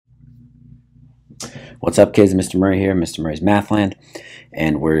What's up, kids? Mr. Murray here, Mr. Murray's Mathland,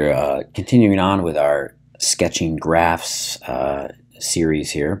 and we're continuing on with our sketching graphs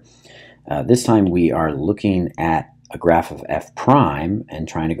series here. This time we are looking at a graph of f prime and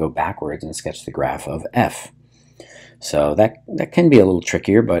trying to go backwards and sketch the graph of f. So that can be a little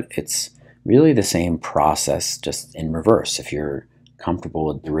trickier, but it's really the same process, just in reverse, if you're comfortable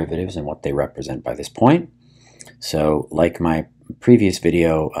with derivatives and what they represent by this point. So like my previous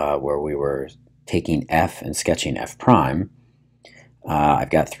video where we were taking f and sketching f prime, I've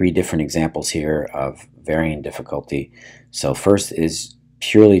got three different examples here of varying difficulty. So first is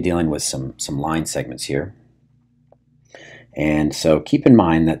purely dealing with some line segments here. And so keep in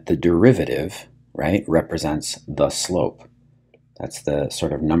mind that the derivative, right, represents the slope. That's the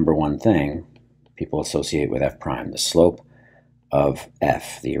sort of number one thing people associate with f prime, the slope of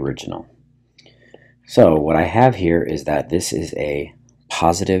f, the original. So what I have here is that this is a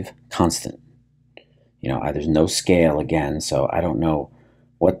positive constant. There's no scale again, so I don't know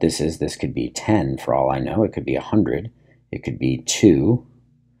what this is. This could be 10 for all I know. It could be 100. It could be 2.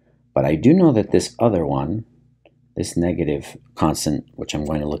 But I do know that this other one, this negative constant, which I'm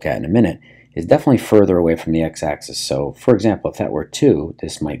going to look at in a minute, is definitely further away from the x-axis. So, for example, if that were 2,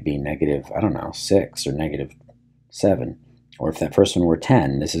 this might be negative, I don't know, 6 or negative 7. Or if that first one were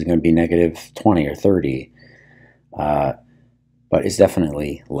 10, this is going to be negative 20 or 30. But it's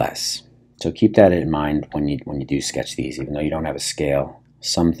definitely less. So keep that in mind when you do sketch these. Even though you don't have a scale,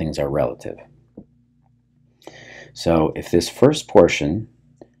 some things are relative. So if this first portion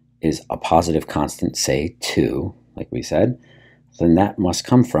is a positive constant, say 2, like we said, then that must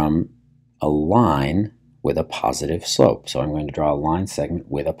come from a line with a positive slope. So I'm going to draw a line segment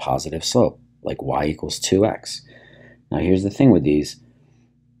with a positive slope, like y equals 2x. Now here's the thing with these.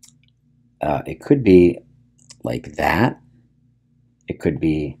 It could be like that. It could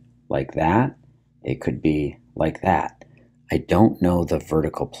be like that. It could be like that. I don't know the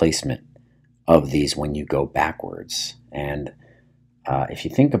vertical placement of these when you go backwards. And if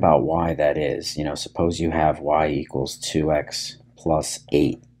you think about why that is, suppose you have y equals 2x plus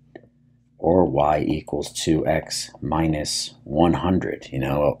 8 or y equals 2x minus 100,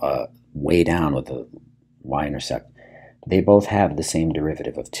 way down with the y-intercept. They both have the same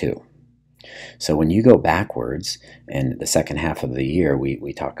derivative of 2. So when you go backwards, in the second half of the year,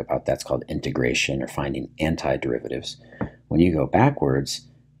 we talk about that's called integration or finding antiderivatives. When you go backwards,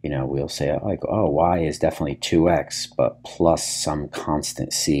 we'll say, y is definitely 2x, but plus some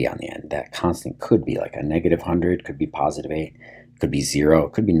constant c on the end. That constant could be like a negative 100, could be positive 8, could be 0,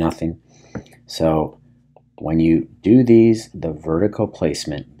 it could be nothing. So when you do these, the vertical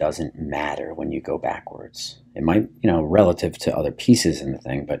placement doesn't matter when you go backwards. It might, relative to other pieces in the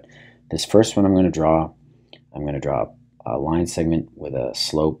thing, but this first one I'm going to draw a line segment with a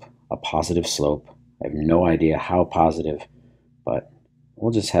slope, a positive slope. I have no idea how positive, but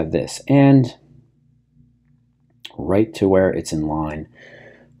we'll just have this. And right to where it's in line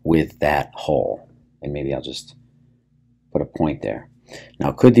with that hole. And maybe I'll just put a point there.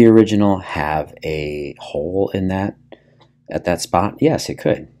 Now, could the original have a hole in that, at that spot? Yes, it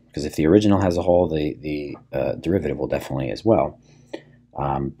could. Because if the original has a hole, the derivative will definitely as well.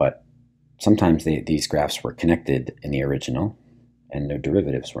 But sometimes these graphs were connected in the original, and their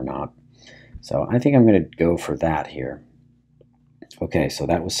derivatives were not. So I think I'm going to go for that here. Okay, so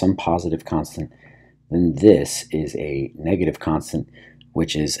that was some positive constant. Then this is a negative constant,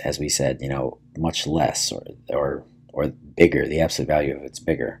 which is, as we said, much less or bigger. The absolute value of it's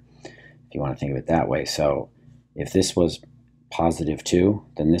bigger, if you want to think of it that way. So if this was positive 2,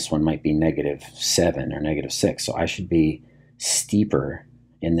 then this one might be negative 7 or negative 6. So I should be steeper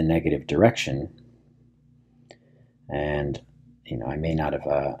in the negative direction. And, I may not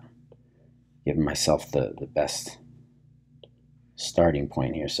have given myself the best starting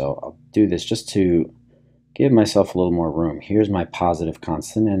point here. So I'll do this just to give myself a little more room. Here's my positive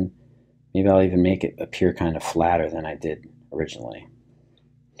constant, and maybe I'll even make it appear kind of flatter than I did originally.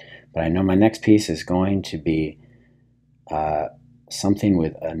 But I know my next piece is going to be something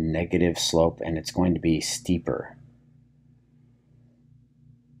with a negative slope, and it's going to be steeper.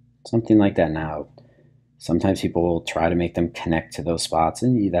 Something like that. Now, sometimes people will try to make them connect to those spots,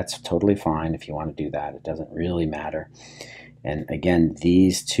 and that's totally fine if you want to do that. It doesn't really matter. And again,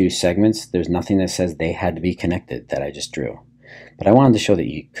 these two segments, there's nothing that says they had to be connected that I just drew. But I wanted to show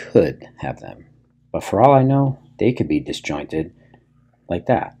that you could have them. But for all I know, they could be disjointed like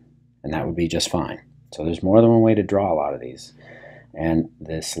that, and that would be just fine. So there's more than one way to draw a lot of these. And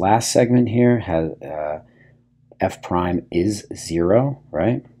this last segment here has f prime is 0,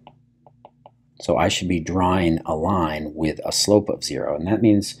 right? So I should be drawing a line with a slope of 0, and that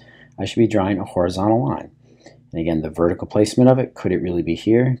means I should be drawing a horizontal line. And again, the vertical placement of it, could it really be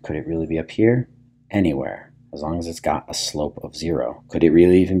here? Could it really be up here? Anywhere, as long as it's got a slope of 0. Could it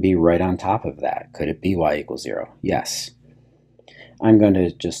really even be right on top of that? Could it be y equals 0? Yes. I'm going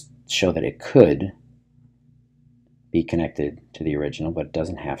to just show that it could be connected to the original, but it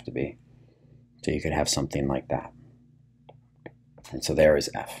doesn't have to be. So you could have something like that. And so there is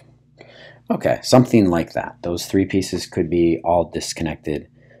f. Okay, something like that. Those three pieces could be all disconnected,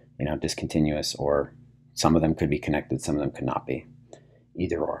 discontinuous, or some of them could be connected, some of them could not be.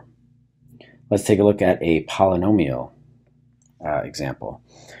 Either or. Let's take a look at a polynomial example.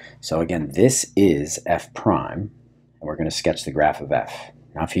 So again, this is f prime, and we're going to sketch the graph of f.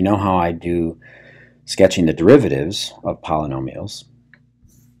 Now, if you know how I do sketching the derivatives of polynomials,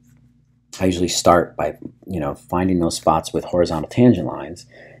 I usually start by finding those spots with horizontal tangent lines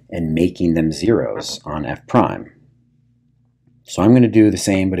and making them zeros on f prime. So I'm going to do the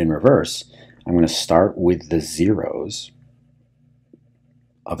same but in reverse. I'm going to start with the zeros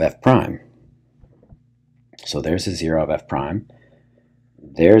of f prime. So there's a 0 of f prime,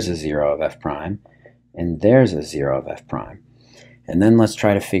 there's a 0 of f prime, and there's a 0 of f prime. And then let's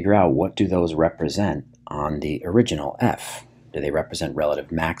try to figure out, what do those represent on the original f? Do they represent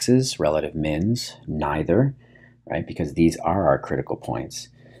relative maxes, relative mins? Neither, right? Because these are our critical points.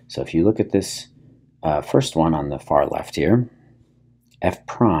 So if you look at this first one on the far left here, f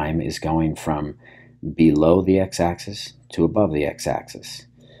prime is going from below the x-axis to above the x-axis.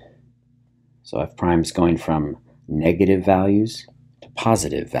 So f prime is going from negative values to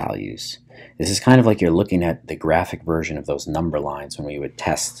positive values. This is kind of like you're looking at the graphic version of those number lines when we would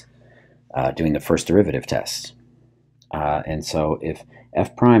test doing the first derivative test. And so if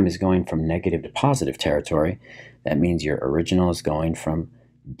f prime is going from negative to positive territory, that means your original is going from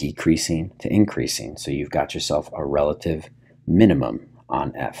decreasing to increasing. So you've got yourself a relative minimum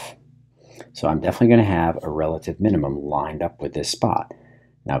on f. So I'm definitely going to have a relative minimum lined up with this spot.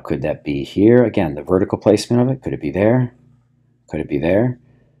 Now, could that be here? Again, the vertical placement of it, could it be there? Could it be there?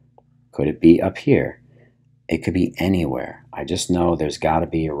 Could it be up here? It could be anywhere. I just know there's got to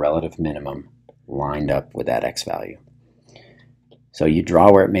be a relative minimum lined up with that x value. So you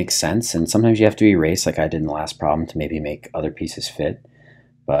draw where it makes sense, and sometimes you have to erase like I did in the last problem to maybe make other pieces fit.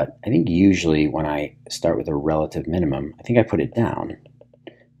 But I think usually when I start with a relative minimum, I think I put it down,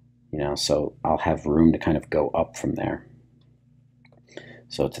 so I'll have room to kind of go up from there.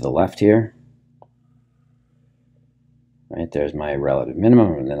 So to the left here, right, there's my relative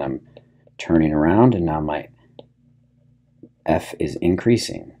minimum, and then I'm turning around, and now my f is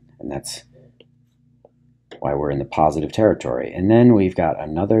increasing, and that's why we're in the positive territory. And then we've got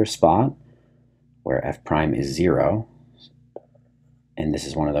another spot where f prime is 0, and this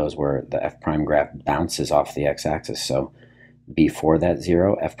is one of those where the f prime graph bounces off the x-axis. So before that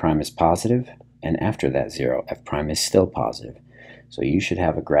 0, f prime is positive, and after that 0, f prime is still positive. So you should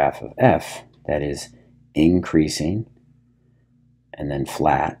have a graph of f that is increasing, and then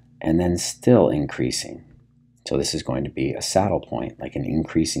flat, and then still increasing. So this is going to be a saddle point, like an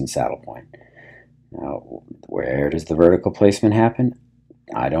increasing saddle point. Now, where does the vertical placement happen?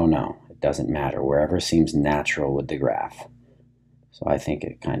 I don't know. It doesn't matter. Wherever seems natural with the graph. So I think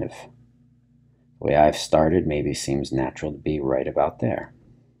it kind of, the way I've started, maybe seems natural to be right about there.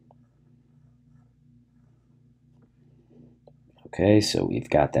 Okay, so we've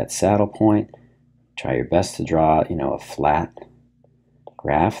got that saddle point. Try your best to draw, a flat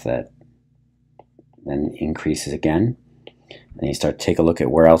graph that then increases again. And you start to take a look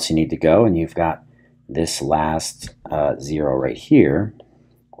at where else you need to go, and you've got this last 0 right here,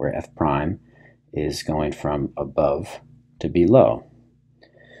 where f prime is going from above to below.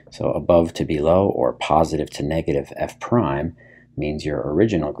 So above to below, or positive to negative f prime, means your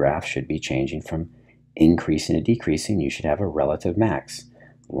original graph should be changing from increasing to decreasing. You should have a relative max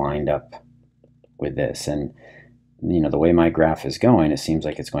lined up with this. And the way my graph is going, it seems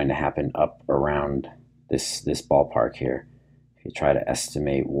like it's going to happen up around this ballpark here. If you try to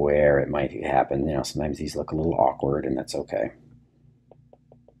estimate where it might happen, sometimes these look a little awkward, and that's okay.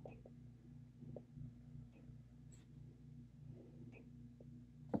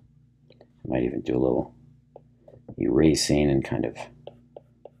 I might even do a little erasing and kind of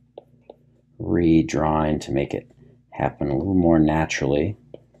redrawing to make it happen a little more naturally.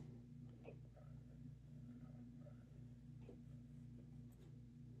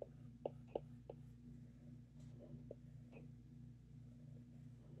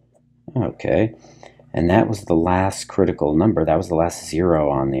 Okay, and that was the last critical number. That was the last 0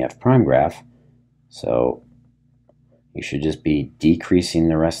 on the f prime graph. So you should just be decreasing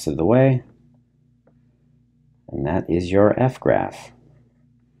the rest of the way. And that is your f graph.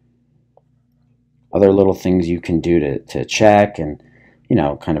 other little things you can do to check and, you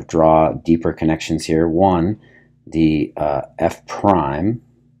know, kind of draw deeper connections here. One, the f prime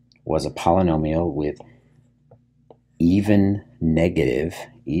was a polynomial with even negative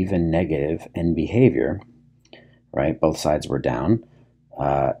end behavior, right? Both sides were down.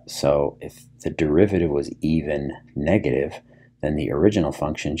 So if the derivative was even negative, then the original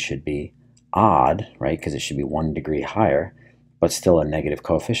function should be odd, right? Because it should be 1 degree higher, but still a negative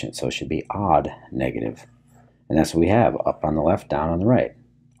coefficient. So it should be odd negative. And that's what we have up on the left, down on the right.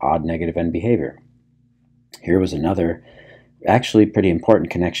 Odd negative end behavior. Here was another actually pretty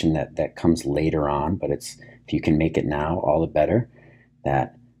important connection that comes later on, but it's, if you can make it now, all the better,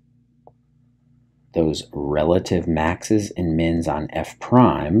 that those relative maxes and mins on f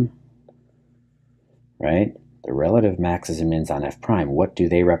prime, right? The relative maxes and mins on f prime, what do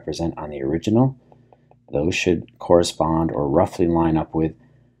they represent on the original? Those should correspond or roughly line up with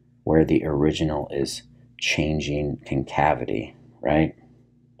where the original is changing concavity, right?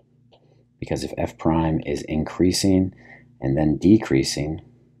 Because if f prime is increasing and then decreasing,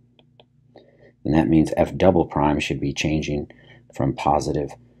 then that means f double prime should be changing from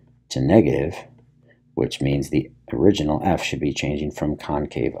positive to negative, which means the original f should be changing from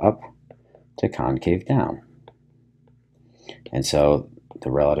concave up to concave down. And so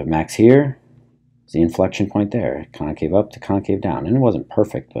the relative max here is the inflection point there, concave up to concave down. And it wasn't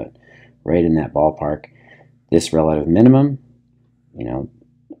perfect, but right in that ballpark. This relative minimum, you know,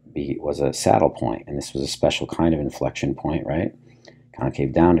 was a saddle point, and this was a special kind of inflection point, right?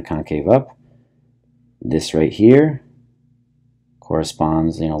 Concave down to concave up. This right here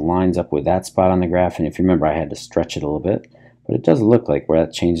corresponds, you know, lines up with that spot on the graph. And if you remember, I had to stretch it a little bit, but it does look like where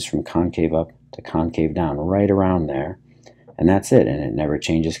that changes from concave up to concave down, right around there. And that's it, and it never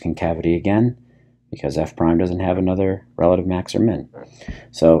changes concavity again because f prime doesn't have another relative max or min.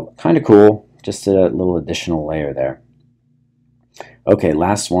 So kind of cool, just a little additional layer there. Okay,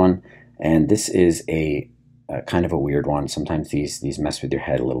 last one, and this is a kind of a weird one. Sometimes these mess with your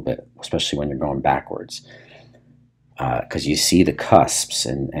head a little bit, especially when you're going backwards. Because you see the cusps,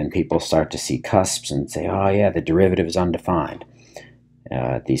 and people start to see cusps and say, oh yeah, the derivative is undefined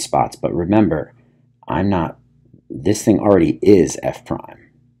at these spots. But remember, this thing already is f prime.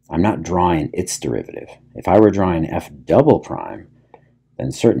 I'm not drawing its derivative. If I were drawing f double prime,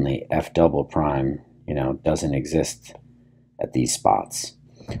 then certainly f double prime, you know, doesn't exist at these spots.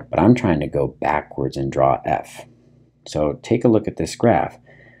 But I'm trying to go backwards and draw f. So take a look at this graph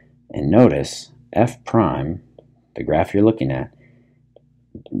and notice f prime, the graph you're looking at,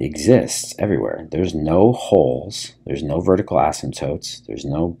 exists everywhere. There's no holes, there's no vertical asymptotes, there's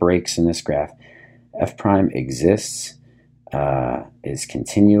no breaks in this graph. F prime exists, is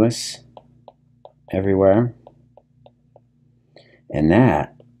continuous everywhere. And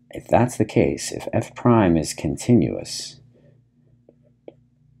that, if that's the case, if f prime is continuous,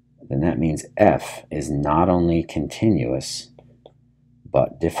 then that means f is not only continuous,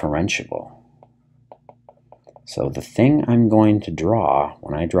 but differentiable. So the thing I'm going to draw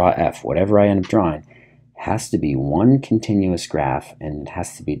when I draw f, whatever I end up drawing, has to be one continuous graph, and it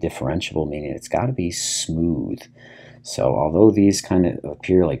has to be differentiable, meaning it's got to be smooth. So although these kind of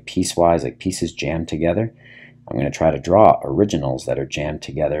appear like piecewise, like pieces jammed together, I'm going to try to draw originals that are jammed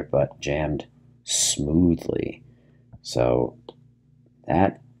together, but jammed smoothly. So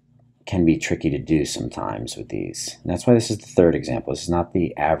that can be tricky to do sometimes with these. And that's why this is the third example. This is not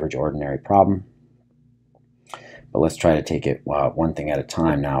the average ordinary problem. But let's try to take it one thing at a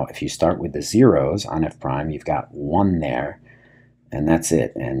time. Now, if you start with the zeros on f prime, you've got 1 there, and that's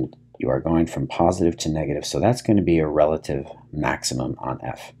it. And you are going from positive to negative, so that's going to be a relative maximum on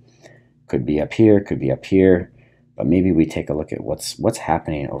f. Could be up here, could be up here, but maybe we take a look at what's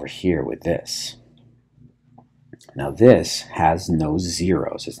happening over here with this. Now this has no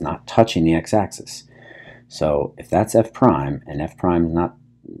zeros. It's not touching the x-axis. So if that's f prime, and f prime is not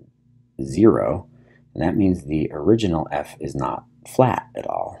 0, and that means the original f is not flat at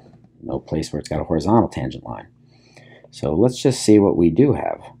all. No place where it's got a horizontal tangent line. So let's just see what we do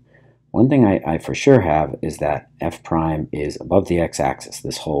have. One thing I for sure have is that f prime is above the x-axis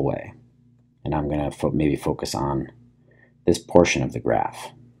this whole way. And I'm going to maybe focus on this portion of the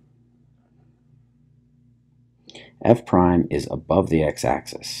graph. F prime is above the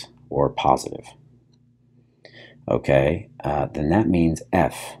x-axis, or positive. Okay, then that means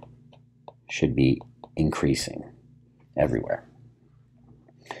f should be increasing everywhere.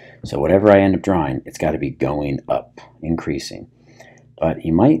 So whatever I end up drawing, it's got to be going up, increasing. But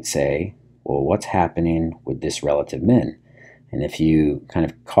you might say, well, what's happening with this relative min? And if you kind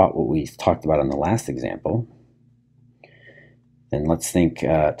of caught what we talked about on the last example, then let's think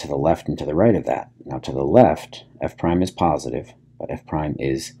to the left and to the right of that. Now to the left, f prime is positive, but f prime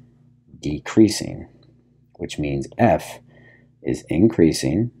is decreasing, which means f is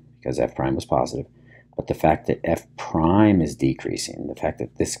increasing because f prime was positive, but the fact that f prime is decreasing, the fact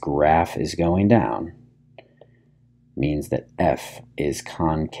that this graph is going down, means that f is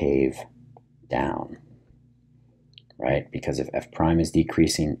concave down, right? Because if f prime is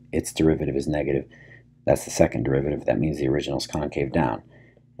decreasing, its derivative is negative. That's the second derivative. That means the original is concave down.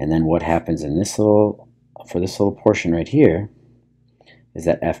 And then what happens in this little, for this little portion right here, is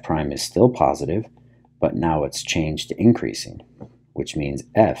that f prime is still positive, but now it's changed to increasing, which means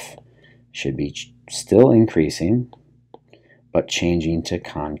f should be still increasing, but changing to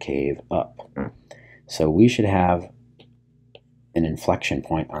concave up. So we should have an inflection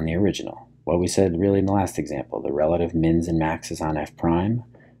point on the original. What we said really in the last example, the relative mins and maxes on f prime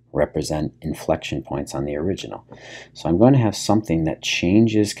represent inflection points on the original. So I'm going to have something that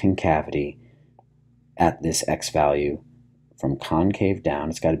changes concavity at this x value from concave down.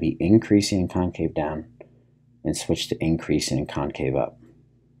 It's got to be increasing and concave down, and switch to increasing and concave up.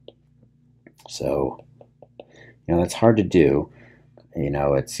 So, that's hard to do.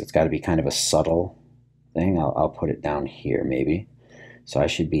 It's got to be kind of a subtle thing. I'll put it down here maybe. So I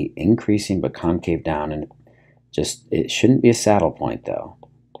should be increasing but concave down, and it shouldn't be a saddle point though,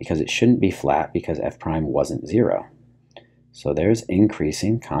 because it shouldn't be flat because f prime wasn't 0. So there's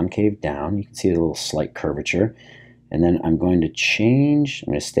increasing, concave down. You can see the little slight curvature. And then I'm going to change,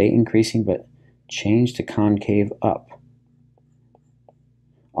 I'm going to stay increasing but change to concave up.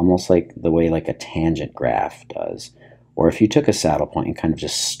 Almost like the way like a tangent graph does. Or if you took a saddle point and kind of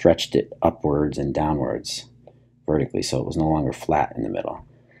just stretched it upwards and downwards vertically so it was no longer flat in the middle.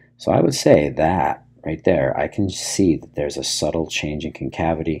 So I would say that right there, I can see that there's a subtle change in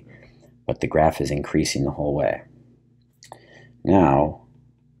concavity, but the graph is increasing the whole way. Now,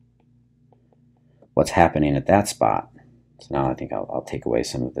 what's happening at that spot? So now I think I'll take away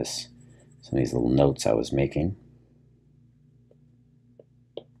some of these little notes I was making.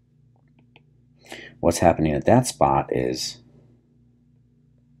 What's happening at that spot is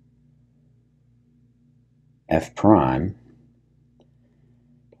f prime,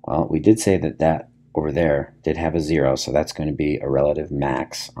 well, we did say that over there did have a 0, so that's going to be a relative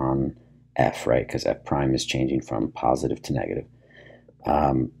max on f, right? Because f prime is changing from positive to negative.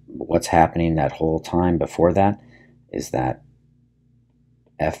 What's happening that whole time before that is that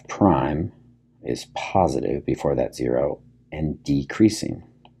f prime is positive before that 0 and decreasing.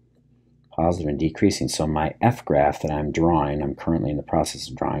 Positive and decreasing. So my f graph that I'm drawing, I'm currently in the process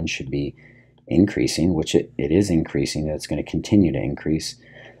of drawing, should be increasing, which it is increasing. It's going to continue to increase.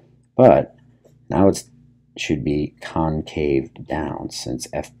 But now it should be concave down since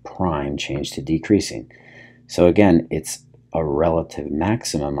f prime changed to decreasing. So again, it's a relative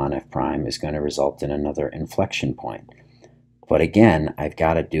maximum on f prime is going to result in another inflection point. But again, I've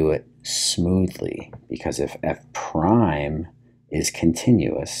got to do it smoothly, because if f prime is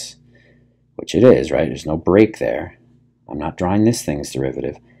continuous, which it is, right? There's no break there. I'm not drawing this thing's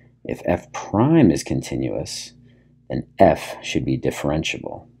derivative. If f prime is continuous, then f should be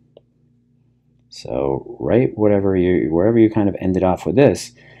differentiable. So right wherever you kind of ended off with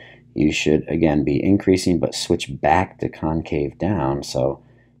this, you should again be increasing but switch back to concave down. So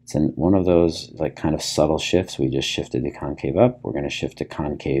it's in one of those like kind of subtle shifts. We just shifted to concave up. We're going to shift to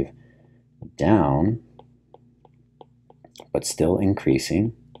concave down, but still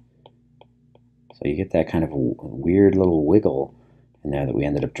increasing. So you get that kind of weird little wiggle in there that we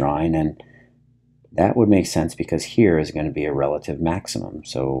ended up drawing, and that would make sense because here is going to be a relative maximum.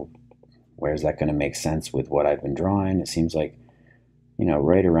 So where's that going to make sense with what I've been drawing? It seems like,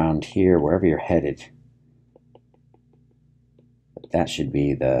 right around here, wherever you're headed, that should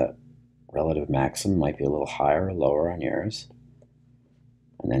be the relative maximum. Might be a little higher or lower on yours.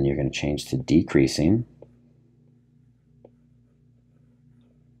 And then you're going to change to decreasing.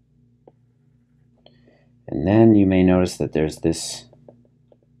 And then you may notice that there's this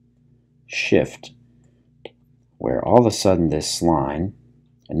shift where all of a sudden this line,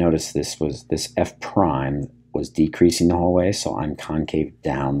 and notice this f prime was decreasing the whole way, so I'm concave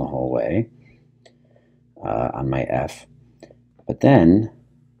down the whole way on my f. But then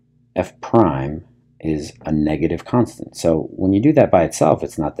f prime is a negative constant. So when you do that by itself,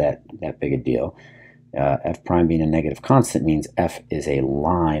 it's not that big a deal. F prime being a negative constant means f is a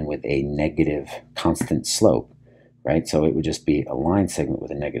line with a negative constant slope, right? So it would just be a line segment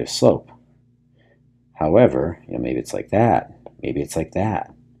with a negative slope. However, maybe it's like that, maybe it's like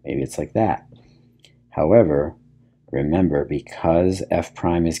that, maybe it's like that. However, remember, because f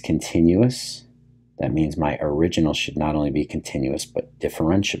prime is continuous, that means my original should not only be continuous but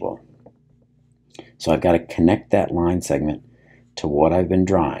differentiable. So I've got to connect that line segment to what I've been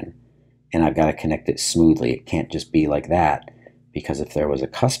drawing, and I've got to connect it smoothly. It can't just be like that, because if there was a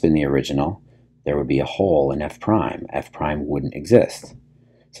cusp in the original, there would be a hole in f prime. F prime wouldn't exist.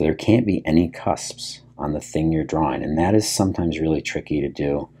 So there can't be any cusps on the thing you're drawing, and that is sometimes really tricky to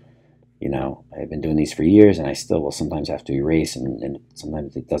do. You know, I've been doing these for years, and I still will sometimes have to erase, and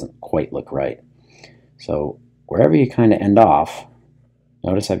sometimes it doesn't quite look right. So wherever you kind of end off,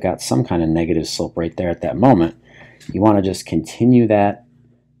 notice I've got some kind of negative slope right there at that moment. You want to just continue that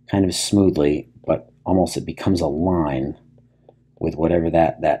kind of smoothly, but almost it becomes a line with whatever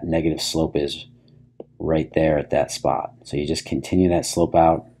that negative slope is right there at that spot. So you just continue that slope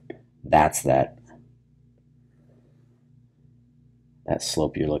out. That's that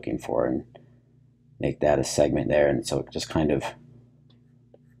slope you're looking for, and make that a segment there. And so it just kind of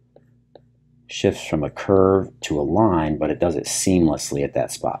shifts from a curve to a line, but it does it seamlessly at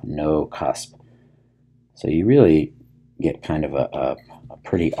that spot, no cusp. So you really get kind of a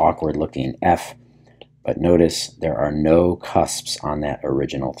pretty awkward looking F, but notice there are no cusps on that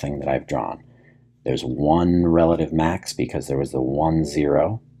original thing that I've drawn. There's one relative max because there was the 1,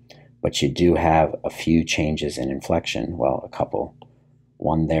 0, but you do have a few changes in inflection, well, a couple.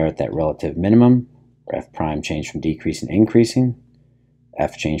 One there at that relative minimum, where F prime changed from decreasing to increasing,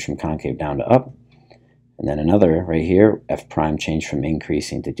 F changed from concave down to up, and then another right here, F prime changed from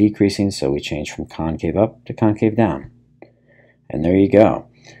increasing to decreasing, so we changed from concave up to concave down. And there you go.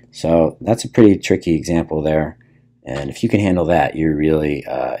 So that's a pretty tricky example there, and if you can handle that, you're really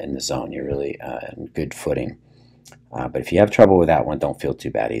in the zone. You're really in good footing. But if you have trouble with that one, don't feel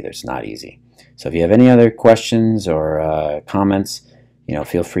too bad either. It's not easy. So if you have any other questions or comments,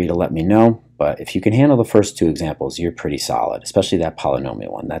 feel free to let me know. But if you can handle the first two examples, you're pretty solid, especially that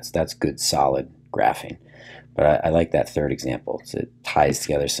polynomial one. That's good, solid graphing. But I like that third example. So it ties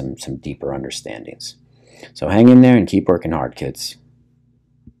together some deeper understandings. So hang in there and keep working hard, kids.